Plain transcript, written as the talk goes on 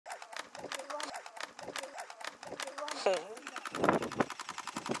Look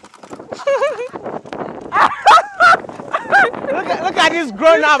at these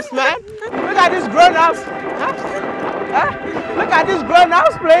grown-ups, man. Look at these grown-ups. Huh? Huh? Look at these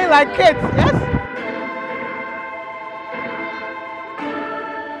grown-ups playing like kids, yes?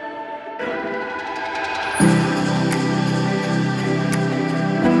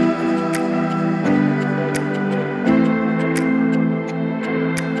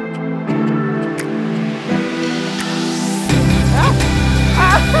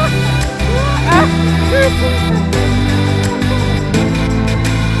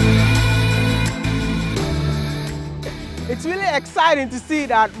 It's really exciting to see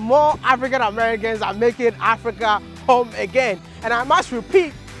that more African Americans are making Africa home again. And I must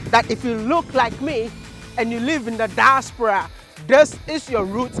repeat that if you look like me and you live in the diaspora, this is your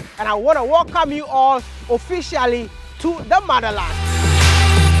roots, and I want to welcome you all officially to the motherland.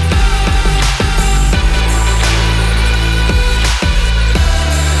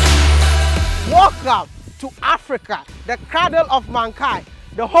 Welcome to Africa, the cradle of mankind,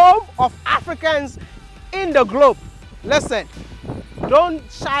 the home of Africans in the globe. Listen, don't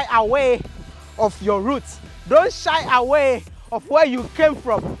shy away of your roots. Don't shy away of where you came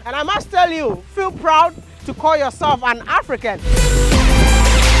from. And I must tell you, feel proud to call yourself an African. You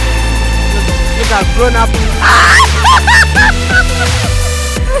have grown up. You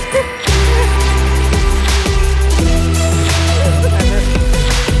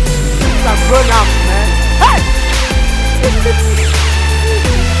have grown up, man. Hey!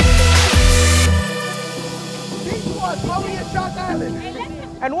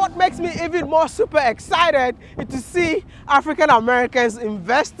 And what makes me even more super excited is to see African Americans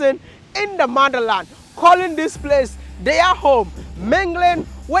investing in the motherland, calling this place their home, mingling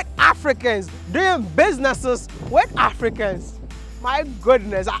with Africans, doing businesses with Africans. My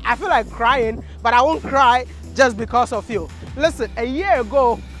goodness, I feel like crying, but I won't cry just because of you. Listen, a year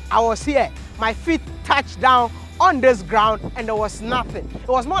ago, I was here. My feet touched down on this ground and there was nothing. It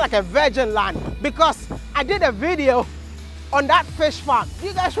was more like a virgin land because I did a video on that fish farm.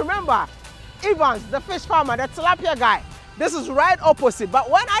 You guys remember? Evans, the fish farmer, the tilapia guy. This is right opposite. But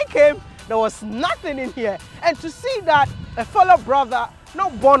when I came, there was nothing in here. And to see that a fellow brother,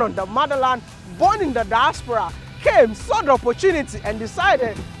 not born on the motherland, born in the diaspora, came, saw the opportunity and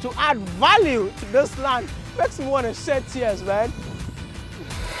decided to add value to this land makes me want to shed tears, man.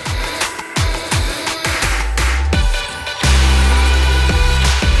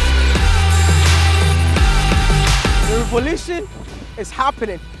 The revolution is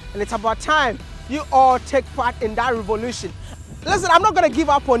happening, and it's about time you all take part in that revolution. Listen, I'm not going to give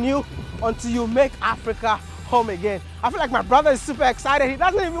up on you until you make Africa home again. I feel like my brother is super excited. He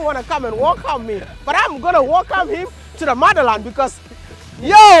doesn't even want to come and welcome me, but I'm going to welcome him to the motherland because,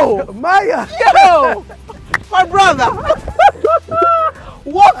 yo, Maya, yo, my brother,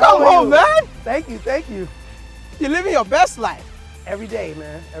 welcome home, man. Thank you, thank you. You're living your best life. Every day,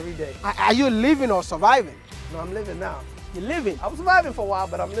 man, every day. Are you living or surviving? No, I'm living now. You're living? I was surviving for a while,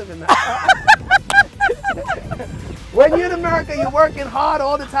 but I'm living now. When you're in America, you're working hard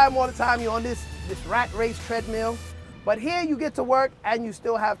all the time, you're on this rat race treadmill. But here you get to work and you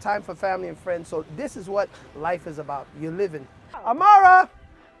still have time for family and friends. So this is what life is about. You're living. Amara!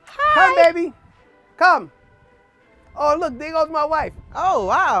 Hi! Come, baby. Come. Oh, look, there goes my wife. Oh,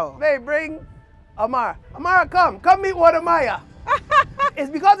 wow. Babe, bring Amara. Amara, come. Come meet WODEMAYA. It's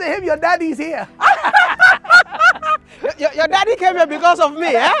because of him your daddy's here. Your daddy came here because of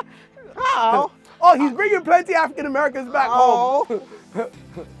me, eh? Oh. Oh, he's bringing plenty African Americans back home.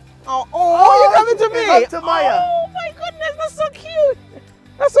 Oh, you're coming to me. Up to Maya. Oh my goodness, that's so cute.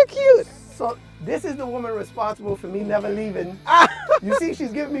 That's so cute. So this is the woman responsible for me never leaving. You see,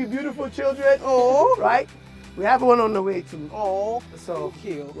 she's giving me beautiful children. Oh. Right? We have one on the way too. Oh, so thank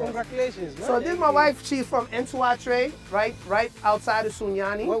you. Yes. Congratulations. Man. So this is my wife. She's from Nswatre, right outside of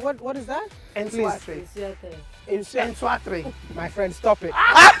Sunyani. What is that? Nswatre. Nswatre. My friend, stop it.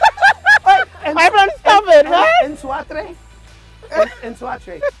 My friend, stop it, man. Nswatre.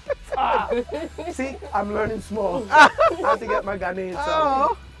 Nswatre. See, I'm learning small. I have to get my Ghanaian.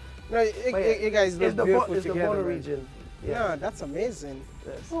 Oh. No, you guys look beautiful it's together. the Bono region. Yeah, that's amazing.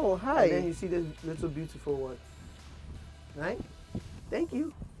 Yes. Oh, hi. And then you see this little beautiful one. Right? Thank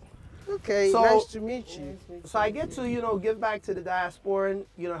you. Okay, so, nice to meet you. So I get to, give back to the diaspora and,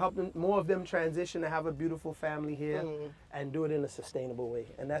 help them, more of them transition to have a beautiful family here and do it in a sustainable way.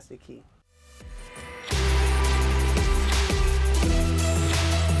 And that's the key.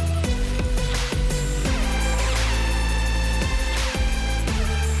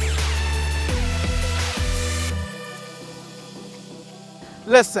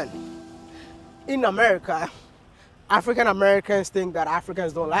 Listen, in America, African Americans think that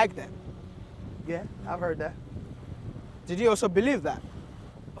Africans don't like them. Yeah, I've heard that. Did you also believe that?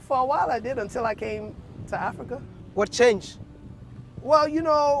 For a while I did, until I came to Africa. What changed? Well, you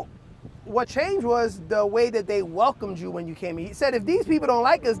know, what changed was the way that they welcomed you when you came here. He said if these people don't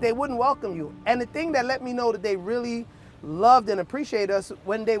like us, they wouldn't welcome you. And the thing that let me know that they really loved and appreciated us,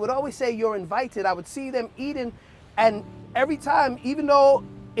 when they would always say you're invited, I would see them eating, and every time, even though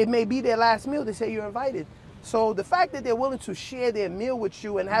it may be their last meal, they say you're invited. So the fact that they're willing to share their meal with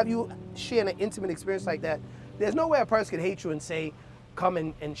you and have you share an intimate experience like that, there's no way a person can hate you and say, come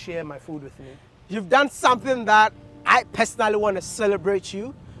and share my food with me. You've done something that I personally want to celebrate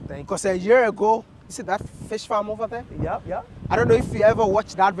you. Thank you. Because a year ago, you see that fish farm over there? Yep. I don't know if you ever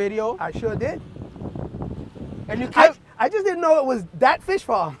watched that video. I sure did. And you came, I just didn't know it was that fish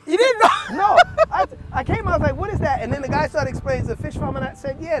farm. you didn't know? No, I came, I was like, what is that? And then the guy started explaining the fish farm, and I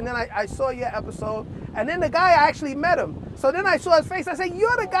said, yeah. And then I saw your episode, and then the guy, I actually met him. So then I saw his face, I said,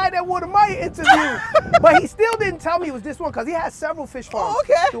 you're the guy that WODEMAYA interviewed. But he still didn't tell me it was this one, because he has several fish farms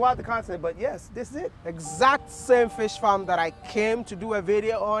throughout the continent. But yes, this is it. Exact same fish farm that I came to do a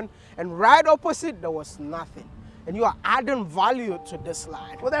video on, and right opposite, there was nothing. And you are adding value to this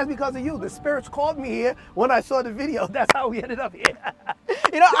land. Well, that's because of you. The spirits called me here when I saw the video. That's how we ended up here.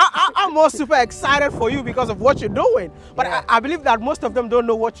 You know, I'm more super excited for you because of what you're doing. But Yeah. I believe that most of them don't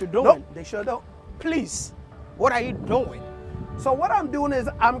know what you're doing. Nope, they sure don't. Please, what are you doing? So what I'm doing is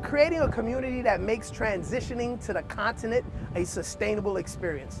I'm creating a community that makes transitioning to the continent a sustainable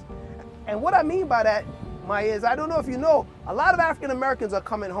experience. And what I mean by that, Maya, is I don't know if you know, a lot of African Americans are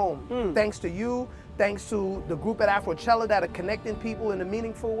coming home thanks to you, thanks to the group at Afrocella that are connecting people in a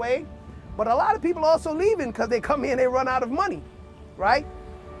meaningful way. But a lot of people are also leaving because they come here and they run out of money, right?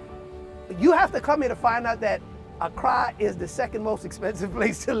 You have to come here to find out that Accra is the second most expensive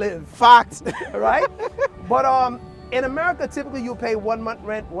place to live. Fact. Right? But in America, typically you pay 1 month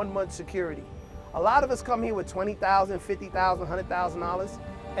rent, 1 month security. A lot of us come here with $20,000, $50,000, $100,000.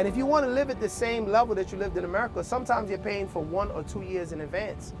 And if you want to live at the same level that you lived in America, sometimes you're paying for 1 or 2 years in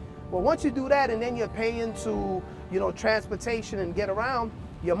advance. Well, once you do that and then you're paying to, you know, transportation and get around,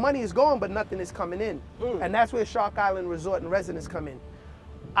 your money is gone, but nothing is coming in. And that's where Shark Island Resort and Residence come in.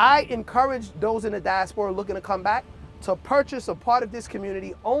 I encourage those in the diaspora looking to come back to purchase a part of this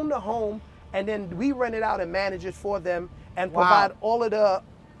community, own the home, and then we rent it out and manage it for them and provide all of the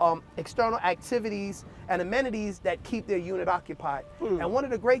external activities and amenities that keep their unit occupied. And one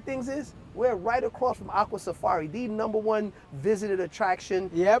of the great things is we're right across from Aqua Safari, the #1 visited attraction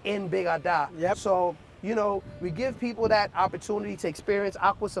in Big Ada. So, you know, we give people that opportunity to experience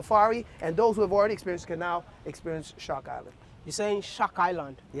Aqua Safari, and those who have already experienced can now experience Shark Island. You're saying Shark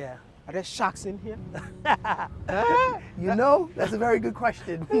Island? Yeah. Are there sharks in here? You know, that's a very good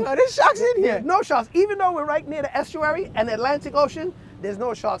question. Are there sharks in here? No sharks. Even though we're right near the estuary and the Atlantic Ocean, there's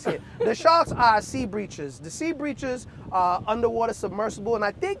no sharks here. The sharks are sea breachers. The sea breachers are underwater submersible, and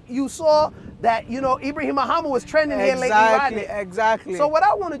I think you saw that, you know, Ibrahim Muhammad was trending here lately riding it. Exactly. So what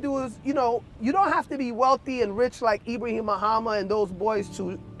I want to do is, you know, you don't have to be wealthy and rich like Ibrahim Muhammad and those boys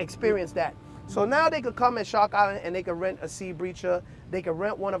to experience that. So now they could come at Shark Island and they could rent a sea breacher. They could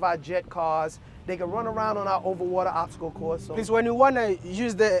rent one of our jet cars. They could run around on our overwater obstacle course. So please, when you want to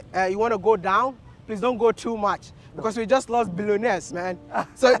use the, you want to go down, please don't go too much. Because we just lost billionaires, man.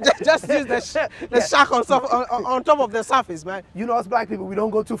 So just use the shark on top of the surface, man. You know us black people, we don't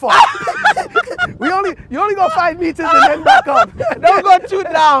go too far. You only go 5 meters and then back up. Don't go too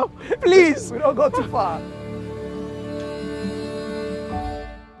down, please. We don't go too far.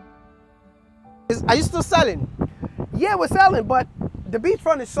 Are you still selling? Yeah, we're selling, but the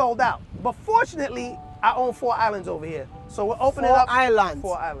beachfront is sold out. But fortunately, I own 4 islands over here. So we're opening up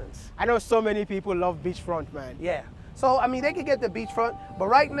 4 islands. I know so many people love beachfront, man. Yeah. So, I mean, they could get the beachfront, but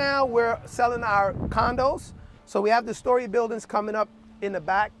right now we're selling our condos. So we have the story buildings coming up in the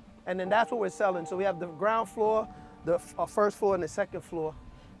back, and then that's what we're selling. So we have the ground floor, the first floor, and the second floor.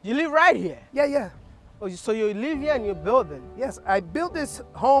 You live right here? Yeah. Oh, so you live here and you're building? Yes, I built this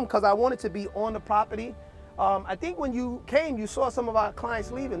home because I wanted to be on the property. I think when you came, you saw some of our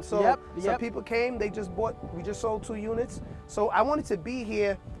clients leaving. So some people came, they just bought, we just sold 2 units. So I wanted to be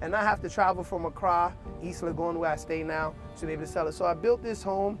here and not have to travel from Accra, East Legon, where I stay now, to be able to sell it. So I built this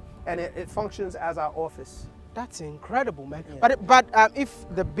home and it functions as our office. That's incredible, man. Yeah. But if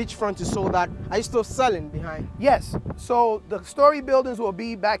the beachfront is sold out, are you still selling behind? Yes. So the story buildings will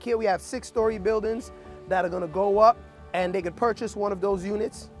be back here. We have 6 story buildings that are going to go up, and they could purchase one of those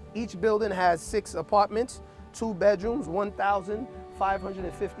units. Each building has 6 apartments, 2 bedrooms,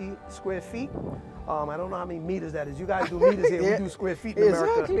 1,550 square feet. I don't know how many meters that is. You guys do meters here, we do square feet in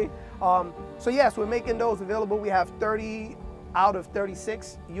America. Exactly. So yes, we're making those available. We have 30 out of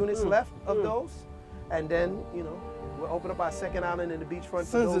 36 units left of those. And then, you know, we'll open up our second island in the beachfront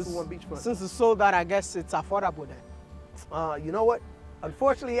for those who want beachfront. Since it's sold out, I guess it's affordable then. You know what?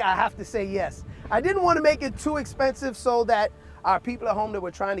 Unfortunately, I have to say yes. I didn't want to make it too expensive so that our people at home that were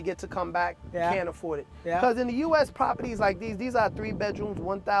trying to get to come back can't afford it. Because in the U.S., properties like these are 3 bedrooms,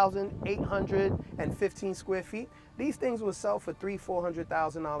 1,815 square feet. These things will sell for $300,000,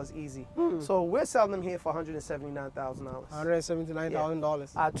 $400,000 easy. So we're selling them here for $179,000.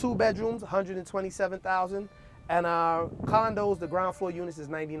 $179,000. Our 2 bedrooms, $127,000, and our condos, the ground floor units, is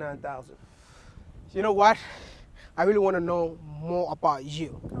 $99,000. You know what? I really want to know more about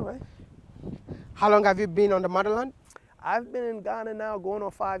you. All right. How long have you been on the motherland? I've been in Ghana now going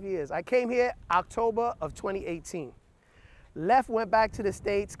on 5 years. I came here October of 2018. Left, went back to the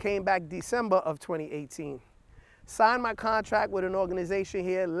States, came back December of 2018. Signed my contract with an organization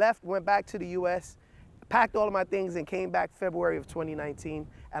here, left, went back to the US, packed all of my things and came back February of 2019,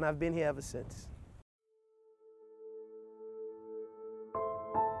 and I've been here ever since.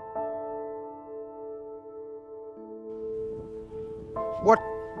 What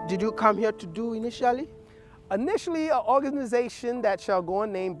did you come here to do initially? Initially, an organization that shall go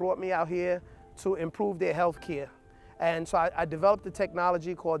unnamed brought me out here to improve their health care. And so I developed a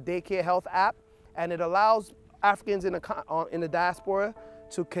technology called Daycare Health App, and it allows Africans in the diaspora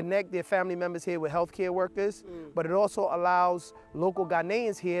to connect their family members here with healthcare workers, but it also allows local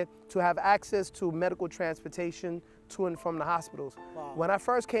Ghanaians here to have access to medical transportation to and from the hospitals. Wow. When I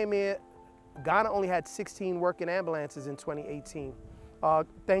first came here, Ghana only had 16 working ambulances in 2018.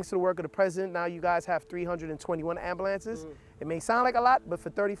 Thanks to the work of the president, now you guys have 321 ambulances. It may sound like a lot, but for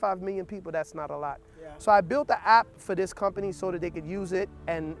 35 million people, that's not a lot. So I built an app for this company so that they could use it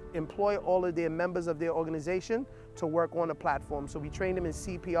and employ all of their members of their organization to work on the platform. So we trained them in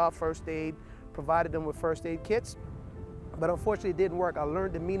CPR, first aid, provided them with first aid kits. But unfortunately, it didn't work. I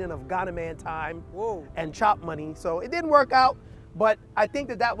learned the meaning of Ghana man time and chop money. So it didn't work out, but I think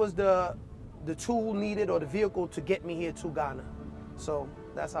that was the tool needed or the vehicle to get me here to Ghana. So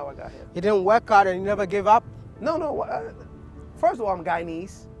that's how I got here. It didn't work out and you never gave up? No. First of all, I'm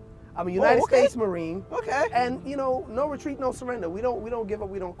Guyanese. I'm a United States Marine. Okay. And you know, no retreat, no surrender. We don't give up,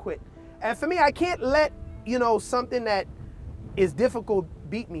 we don't quit. And for me, I can't let, you know, something that is difficult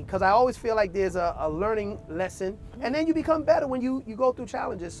beat me, because I always feel like there's a learning lesson, and then you become better when you go through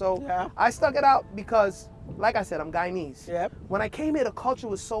challenges. So I stuck it out because, like I said, I'm Guyanese. When I came here, the culture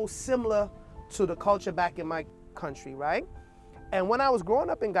was so similar to the culture back in my country, right? And when I was growing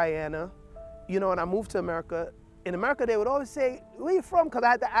up in Guyana, you know, and I moved to America, in America they would always say, where you from? Because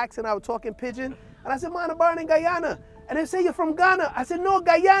I had the accent, I was talking pidgin. And I said, man, I'm born in Guyana. And they say, you're from Ghana. I said, no,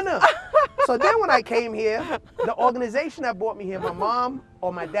 Guyana. So then when I came here, the organization that brought me here, my mom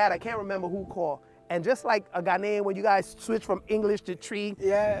or my dad, I can't remember who called. And just like a Ghanaian, when you guys switch from English to Tree,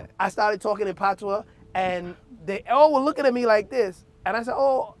 I started talking in Patois, and they all were looking at me like this. And I said,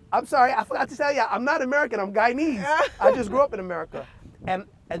 oh, I'm sorry, I forgot to tell you, I'm not American, I'm Guyanese. I just grew up in America. And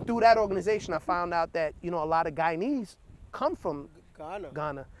through that organization, I found out that, you know, a lot of Guyanese come from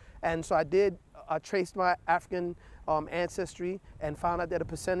Ghana. And so I traced my African ancestry and found out that a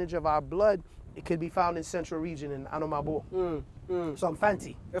percentage of our blood, it could be found in central region in Anomabo. So I'm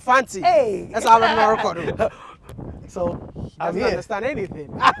fancy. You're fancy? Hey! That's how I'm Morocco. So I don't understand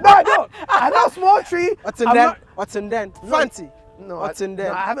anything. No, I don't. I know small tree. What's in then? Fancy? No, what's in there?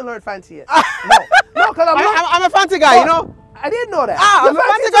 No, I haven't learned fancy yet. No, because I'm a fancy guy, you know? I didn't know that. I'm a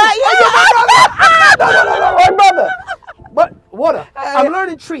fancy guy. No, my brother. But water. I'm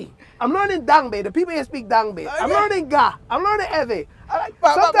learning tree. I'm learning Dangbe. The people here speak Dangbe. I'm learning Ga. I'm learning Eve.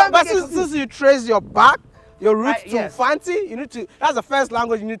 But since you trace your back, your roots to fancy, you need to. That's the first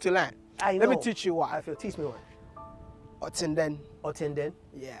language you need to learn. Let me teach you one. Teach me one. Otinden. Otinden?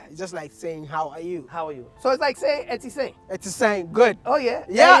 Yeah, it's just like saying, how are you? How are you? So it's like saying, Eti saying. Eti saying, good. Oh, yeah?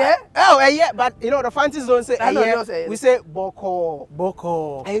 Yeah. Oh, yeah, but you know, the fancies don't say, I know, you don't say it. We say, boko.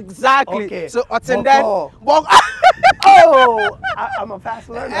 Boko. Exactly. Okay. So, Otinden. Boko. Oh, I'm a fast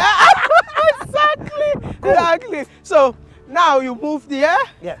learner. Exactly. So, now you moved here.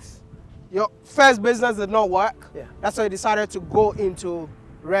 Yes. Your first business did not work. Yeah. That's why you decided to go into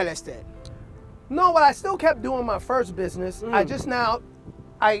real estate. No, but I still kept doing my first business. I just now,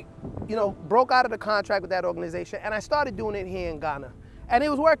 you know, broke out of the contract with that organization and I started doing it here in Ghana. And it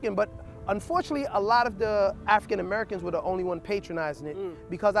was working, but unfortunately, a lot of the African Americans were the only one patronizing it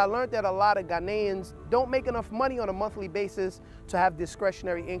because I learned that a lot of Ghanaians don't make enough money on a monthly basis to have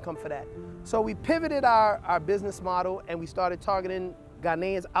discretionary income for that. So we pivoted our business model and we started targeting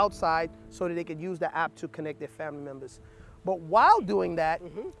Ghanaians outside so that they could use the app to connect their family members. But while doing that,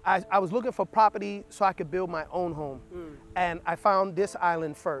 I was looking for property so I could build my own home. And I found this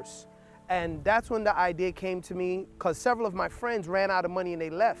island first. And that's when the idea came to me, because several of my friends ran out of money and they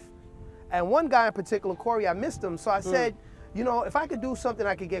left. And one guy in particular, Corey, I missed him. So I said, you know, if I could do something,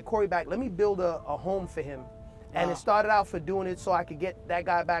 I could get Corey back. Let me build a home for him. And it started out for doing it so I could get that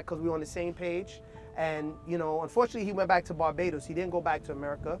guy back because we were on the same page. And, you know, unfortunately, he went back to Barbados. He didn't go back to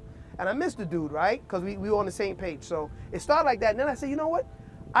America. And I missed the dude, right? Because we were on the same page. So it started like that. And then I said, you know what?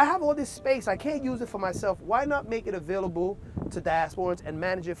 I have all this space. I can't use it for myself. Why not make it available to diasporans and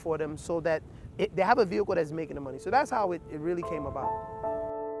manage it for them so that they have a vehicle that's making the money? So that's how it really came about.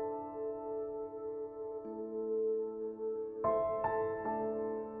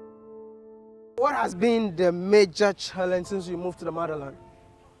 What has been the major challenge since you moved to the motherland?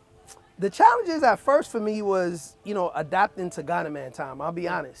 The challenges at first for me was, you know, adapting to Ghana man time, I'll be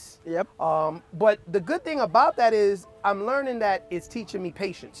honest. Yep. But the good thing about that is I'm learning that it's teaching me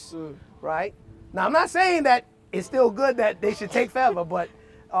patience, right? Now, I'm not saying that it's still good that they should take forever, but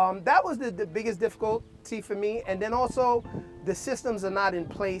that was the biggest difficulty for me. And then also the systems are not in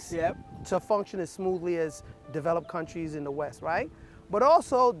place to function as smoothly as developed countries in the West, right? But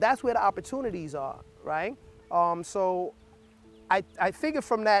also that's where the opportunities are, right? So I figured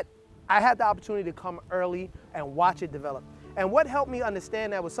from that, I had the opportunity to come early and watch it develop. And what helped me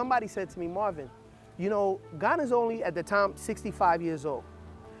understand that was somebody said to me, Marvin, you know, Ghana's only at the time 65 years old.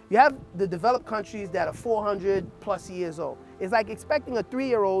 You have the developed countries that are 400 plus years old. It's like expecting a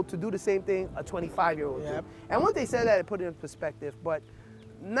 3-year-old to do the same thing a 25-year-old do. And once they said that, it put it in perspective. But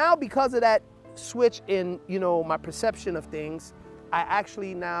now because of that switch in, you know, my perception of things, I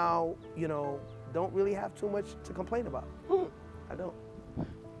actually now, you know, don't really have too much to complain about. I don't.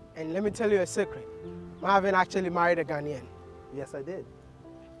 And let me tell you a secret. Marvin actually married a Ghanaian. Yes, I did.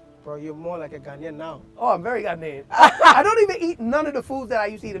 Bro, you're more like a Ghanaian now. Oh, I'm very Ghanaian. I don't even eat none of the foods that I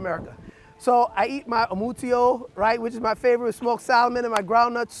used to eat in America. So I eat my omutio, right, which is my favorite smoked salmon, and my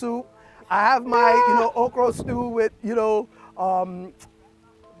groundnut soup. I have my, you know, okra stew with, you know,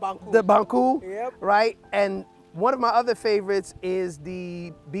 the banku, right? And one of my other favorites is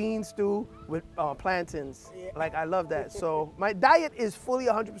the bean stew with plantains. Like, I love that. So my diet is fully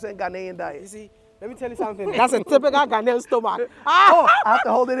 100% Ghanaian diet. You see, let me tell you something. That's a typical Ghanaian stomach. Oh, I have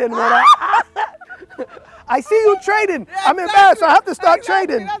to hold it in, brother. I see you trading. I'm embarrassed, so I have to start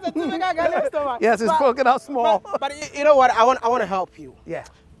trading. That's a typical Ghanaian stomach. Yes, it's broken out small. But you know what? I want to help you. Yeah.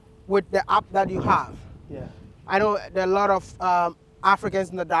 With the app that you have. Yeah. I know there are a lot of Africans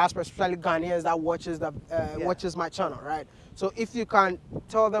in the diaspora, especially Ghanaians, that watches my channel, right? So if you can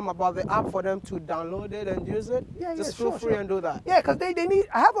tell them about the app for them to download it and use it, just feel free and do that. Yeah, because they need,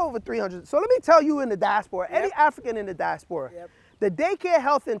 I have over 300. So let me tell you in the diaspora, any African in the diaspora, the Daycare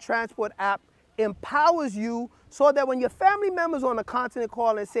Health and Transport app empowers you so that when your family members on the continent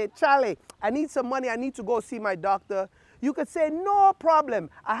call and say, Charlie, I need some money, I need to go see my doctor, you could say, no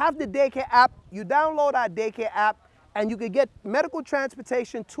problem. I have the Daycare app. You download our Daycare app, and you could get medical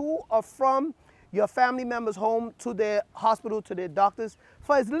transportation to or from your family member's home to their hospital, to their doctors,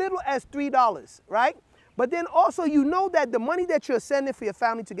 for as little as $3, right? But then also you know that the money that you're sending for your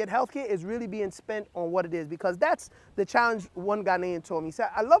family to get healthcare is really being spent on what it is, because that's the challenge one Ghanaian told me. He said,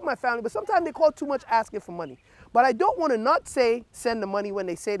 I love my family, but sometimes they call too much asking for money. But I don't want to not say send the money when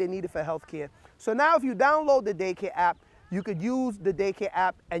they say they need it for healthcare. So now if you download the Daycare app, you could use the Daycare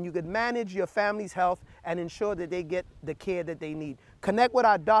app and you could manage your family's health and ensure that they get the care that they need. Connect with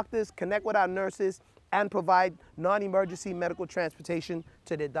our doctors, connect with our nurses, and provide non-emergency medical transportation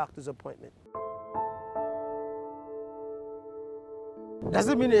to their doctor's appointment. Does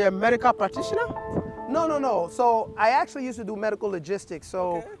it mean you're a medical practitioner? No, no, no. So I actually used to do medical logistics.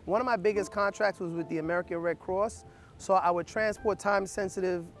 So one of my biggest contracts was with the American Red Cross. So I would transport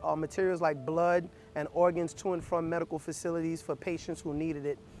time-sensitive materials like blood and organs to and from medical facilities for patients who needed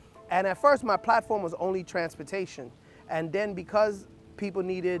it. And at first, my platform was only transportation. And then because people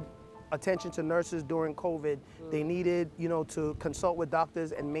needed attention to nurses during COVID, they needed, you know, to consult with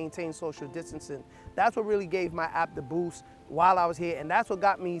doctors and maintain social distancing. That's what really gave my app the boost while I was here. And that's what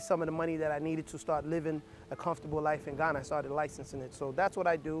got me some of the money that I needed to start living a comfortable life in Ghana. I started licensing it. So that's what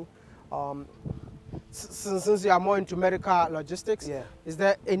I do. Since you are more into medical logistics, is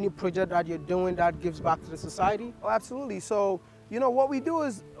there any project that you're doing that gives back to the society? Oh, absolutely. So, you know, what we do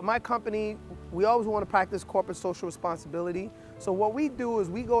is, my company, we always want to practice corporate social responsibility. So what we do is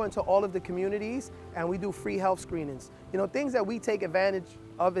we go into all of the communities and we do free health screenings. You know, things that we take advantage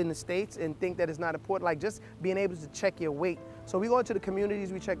of in the States and think that it's not important, like just being able to check your weight. So we go into the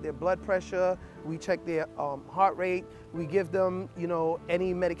communities, we check their blood pressure, we check their heart rate, we give them, you know,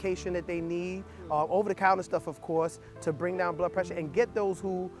 any medication that they need, over-the-counter stuff, of course, to bring down blood pressure and get those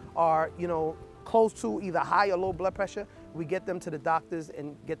who are, you know, close to either high or low blood pressure. We get them to the doctors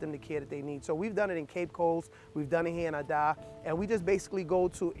and get them the care that they need. So we've done it in Cape Coast, we've done it here in Ada, and we just basically go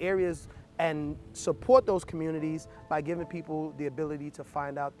to areas and support those communities by giving people the ability to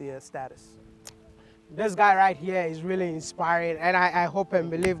find out their status. This guy right here is really inspiring, and I hope and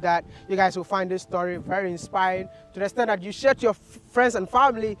believe that you guys will find this story very inspiring to the extent that you share to your friends and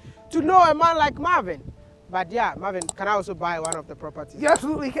family to know a man like Marvin. But yeah, Marvin, can I also buy one of the properties? You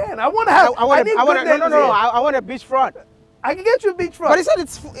absolutely can. I want to have. I want a beachfront. I can get you a beachfront. But he said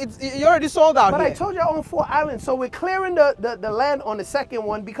you already sold out. But here. I told you I own 4 islands, so we're clearing the land on the second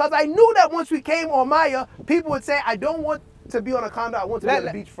one because I knew that once we came on Maya, people would say, I don't want to be on a condo, I want to be on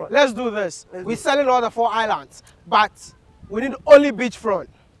the beachfront. Let's do this. We're selling all the 4 islands, but we need only beachfront.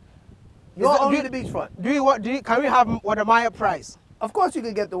 You want only the beachfront? Can we have WODEMAYA price? Of course you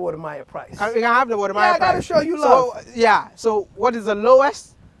can get the WODEMAYA price. We can have the WODEMAYA price. I gotta show you love. So what is the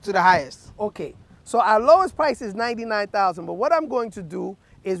lowest to the highest? Okay, so our lowest price is $99,000, but what I'm going to do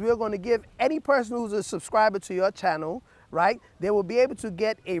is we're going to give any person who's a subscriber to your channel, right, they will be able to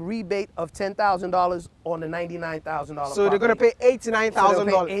get a rebate of $10,000 on the $99,000. So they're going to pay $89,000. So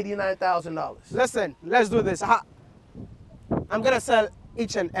 $89,000. Listen, let's do this. I'm going to sell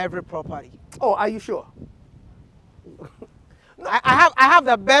each and every property. Oh, are you sure? I have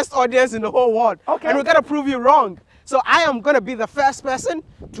the best audience in the whole world. Okay. And we're going to prove you wrong. So I am going to be the first person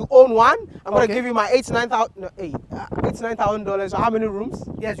to own one. I'm going to give you my $89,000. So how many rooms?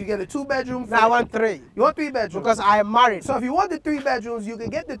 Yes, you get a 2-bedroom. Now I want 3. You want 3 bedrooms? Because I am married. So if you want the 3 bedrooms, you can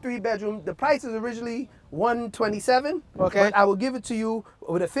get the 3 bedroom. The price is originally $127. Okay. But I will give it to you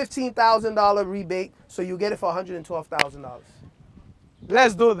with a $15,000 rebate, so you get it for $112,000.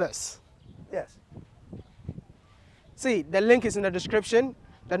 Let's do this. Yes. See, the link is in the description.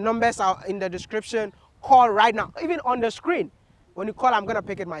 The numbers are in the description. Call right now, even on the screen. When you call, I'm going to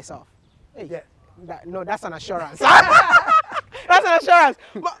pick it myself. Hey, yeah. No, that's an assurance. That's an assurance.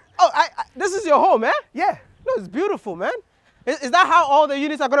 But, this is your home, eh? Yeah. No, it's beautiful, man. Is that how all the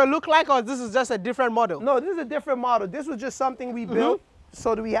units are going to look like, or this is just a different model? No, this is a different model. This was just something we built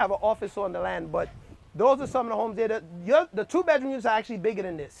so that we have an office on the land. But those are some of the homes there. The 2-bedroom units are actually bigger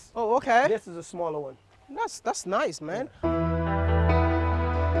than this. Oh, okay. This is a smaller one. That's nice, man. Yeah.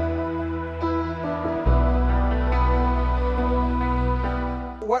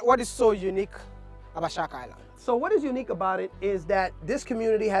 What is so unique about Shark Island? So what is unique about it is that this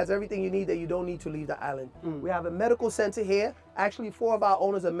community has everything you need that you don't need to leave the island. We have a medical center here. Actually, 4 of our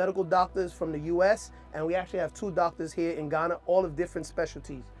owners are medical doctors from the US, and we actually have 2 doctors here in Ghana, all of different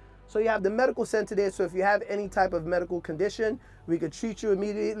specialties. So you have the medical center there, so if you have any type of medical condition, we could treat you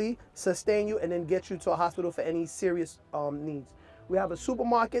immediately, sustain you, and then get you to a hospital for any serious needs. We have a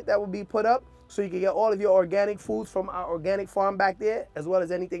supermarket that will be put up, so you can get all of your organic foods from our organic farm back there, as well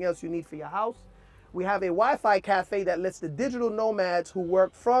as anything else you need for your house. We have a Wi-Fi cafe that lets the digital nomads who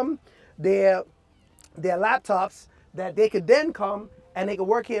work from their laptops, that they could then come and they could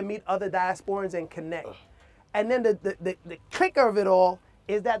work here and meet other diasporans and connect. And then the kicker of it all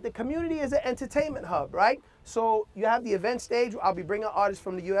is that the community is an entertainment hub, right? So you have the event stage. I'll be bringing artists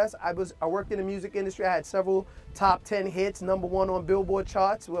from the US. I worked in the music industry. I had several top 10 hits, #1 on Billboard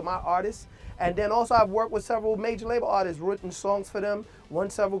charts with my artists. And then also I've worked with several major label artists, written songs for them, won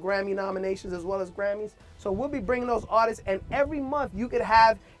several Grammy nominations as well as Grammys. So we'll be bringing those artists, and every month you could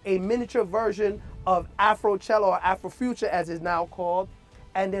have a miniature version of Afrocello or Afrofuture as it's now called.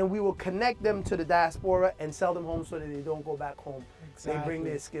 And then we will connect them to the diaspora and sell them home so that they don't go back home. Exactly. They bring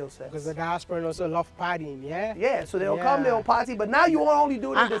their skill sets. Because the diaspora also love partying, yeah? Yeah, so they'll come, they'll party, but now you won't only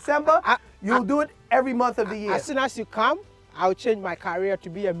do it in December, you'll do it every month of the year. As soon as you come, I'll change my career to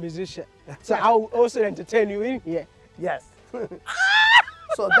be a musician. So I'll also entertain you in here. Yes.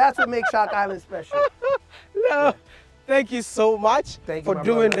 So that's what makes Shark Island special. No, thank you so much for doing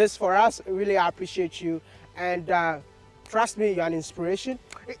brother. this for us. Really, I appreciate you. And trust me, you're an inspiration.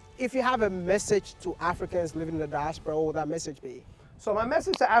 If you have a message to Africans living in the diaspora, what would that message be? So my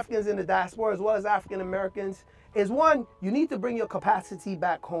message to Africans in the diaspora, as well as African Americans, is one, you need to bring your capacity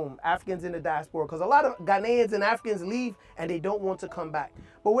back home, Africans in the diaspora, because a lot of Ghanaians and Africans leave and they don't want to come back.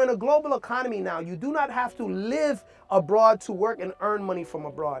 But we're in a global economy now. You do not have to live abroad to work and earn money from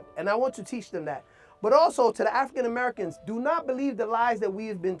abroad. And I want to teach them that. But also to the African Americans, do not believe the lies that we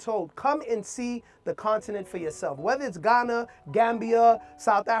have been told. Come and see the continent for yourself. Whether it's Ghana, Gambia,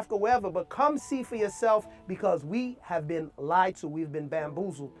 South Africa, wherever, but come see for yourself because we have been lied to. We've been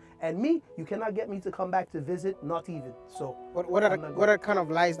bamboozled. And me, you cannot get me to come back to visit, not even. So What are kind of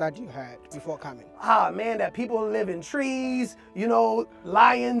lies that you heard before coming? Ah, man, that people live in trees, you know,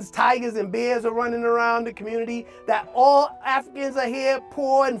 lions, tigers, and bears are running around the community, that all Africans are here,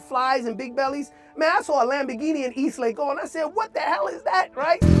 poor and flies and big bellies. Man, I saw a Lamborghini in East Lake and I said, what the hell is that,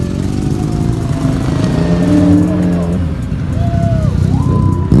 right?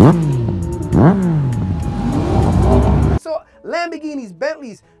 So Lamborghinis,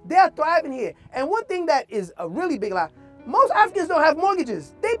 Bentleys, they're thriving here. And one thing that is a really big lie, most Africans don't have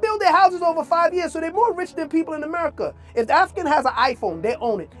mortgages. They build their houses over 5 years, so they're more rich than people in America. If the African has an iPhone, they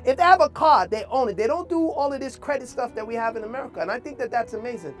own it. If they have a car, they own it. They don't do all of this credit stuff that we have in America. And I think that that's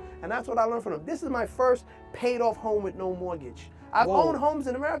amazing. And that's what I learned from them. This is my first paid off home with no mortgage. I've owned homes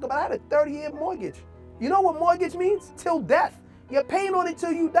in America, but I had a 30-year mortgage. You know what mortgage means? Till death. You're paying on it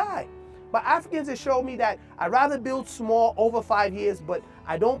till you die. But Africans have showed me that I'd rather build small over 5 years, but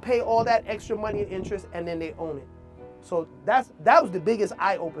I don't pay all that extra money and interest, and then they own it. So that was the biggest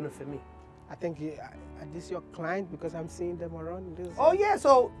eye-opener for me. I think are this your client because I'm seeing them around this. Oh yeah,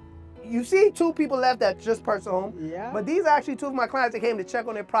 so you see 2 people left that just purchased a home. Yeah. But these are actually 2 of my clients that came to check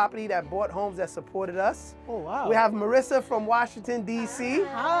on their property, that bought homes, that supported us. Oh wow. We have Marissa from Washington, D.C.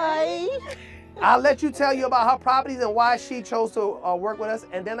 Hi. I'll let you tell you about her properties and why she chose to work with us.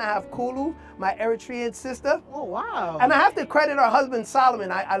 And then I have Kulu, my Eritrean sister. Oh wow. And I have to credit her husband,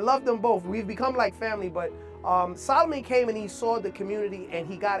 Solomon. I love them both. We've become like family, but Solomon came and he saw the community and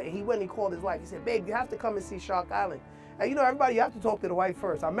he got it. He went and he called his wife. He said, babe, you have to come and see Shark Island. And you know, everybody, you have to talk to the wife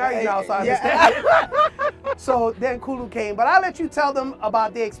first. I'm married now, so I understand. So then Kulu came. But I'll let you tell them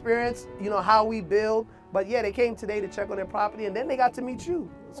about their experience, you know, how we build. But yeah, they came today to check on their property and then they got to meet you.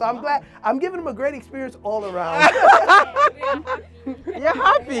 So I'm glad. I'm giving them a great experience all around. You're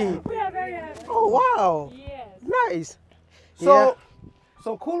happy. We are very happy. Oh wow. Yes. Nice. So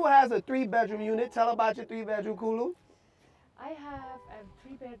Kulu has a 3-bedroom unit. Tell about your 3-bedroom, Kulu. I have a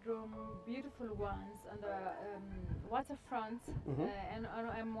 3-bedroom, beautiful ones on the waterfront, and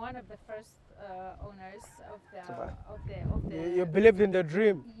I'm one of the first owners of the. You believed in the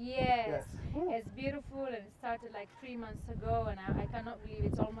dream. Yes. It's beautiful, and it started like 3 months ago, and I cannot believe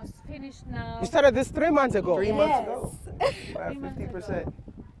it's almost finished now. You started this 3 months ago. 3 months ago. By 3 months 50%. ago.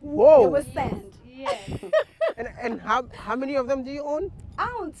 Whoa. It was sand. Yes. And how many of them do you own? I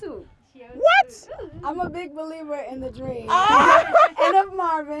own 2. What? I'm a big believer in the dream. Ah. And of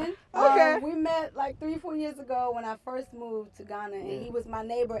Marvin. Okay. We met like 3-4 years ago when I first moved to Ghana, and he was my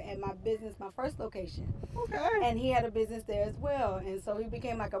neighbor at my business, my first location. Okay. And he had a business there as well. And so he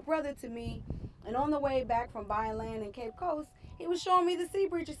became like a brother to me. And on the way back from buying land in Cape Coast, he was showing me the sea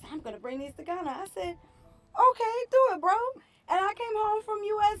breaches. I'm going to bring these to Ghana. I said, okay, do it, bro. And I came home from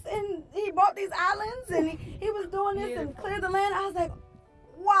U.S. and he bought these islands and he was doing this and cleared the land. I was like,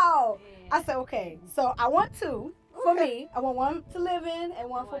 wow. I said, okay, so I want 2 for me. I want 1 to live in and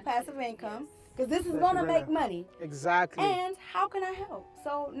 1 for passive income because this is going to make money. Exactly. And how can I help?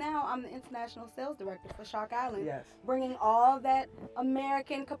 So now I'm the international sales director for Shark Island, Yes. bringing all that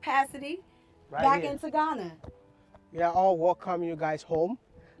American capacity back into Ghana. We are all welcome you guys home.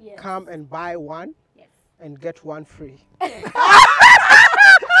 Yes. Come and buy 1 and get 1 free.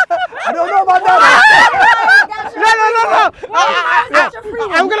 I don't know about that. No.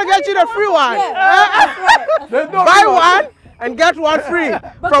 I'm going to get you the free one. Yeah, that's right. Buy 1 and get 1 free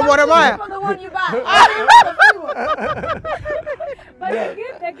from WODEMAYA. For the one you buy. But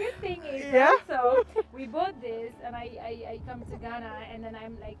the good thing is so we bought this and I come to Ghana and then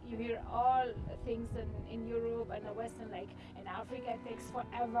I'm like, you hear all things in Europe and the Western, like in Africa it takes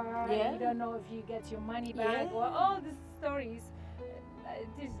forever. Yeah. You don't know if you get your money back or all these stories. It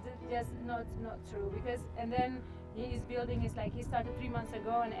is just not true because and then his building is like he started 3 months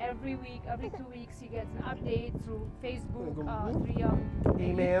ago and every 2 weeks he gets an update through Facebook, through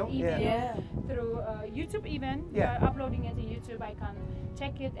email, through YouTube even. Uploading it to YouTube, I can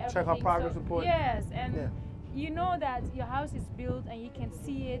check it. Check our progress report. Yes, and you know that your house is built and you can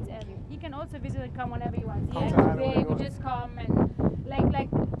see it and you can also visit and come whenever you want. Today we just come and like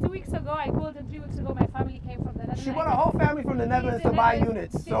 2 weeks ago I called and 3 weeks ago my family came from the Netherlands. She brought a whole family from the Netherlands to buy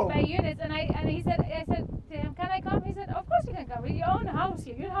units. To buy units and I said to him, can I come? He said, of course you can come. You own a house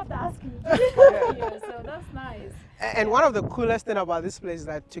here. You don't have to ask me. So that's nice. And one of the coolest thing about this place is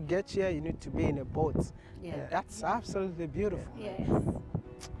that to get here you need to be in a boat. Yeah. That's absolutely beautiful. Yes.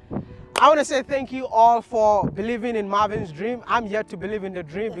 I want to say thank you all for believing in Marvin's dream. I'm yet to believe in the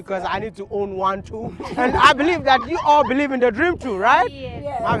dream because I need to own one too. And I believe that you all believe in the dream too, right?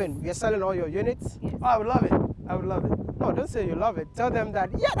 Yes. Marvin, you're selling all your units? Yes. Oh, I would love it. I would love it. No, don't say you love it. Tell them that,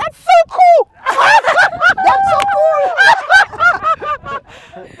 yeah, that's so cool. That's so cool.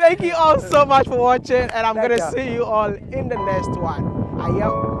 Thank you all so much for watching, and I'm going to see you all in the next one. I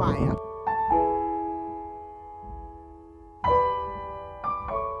am Maya.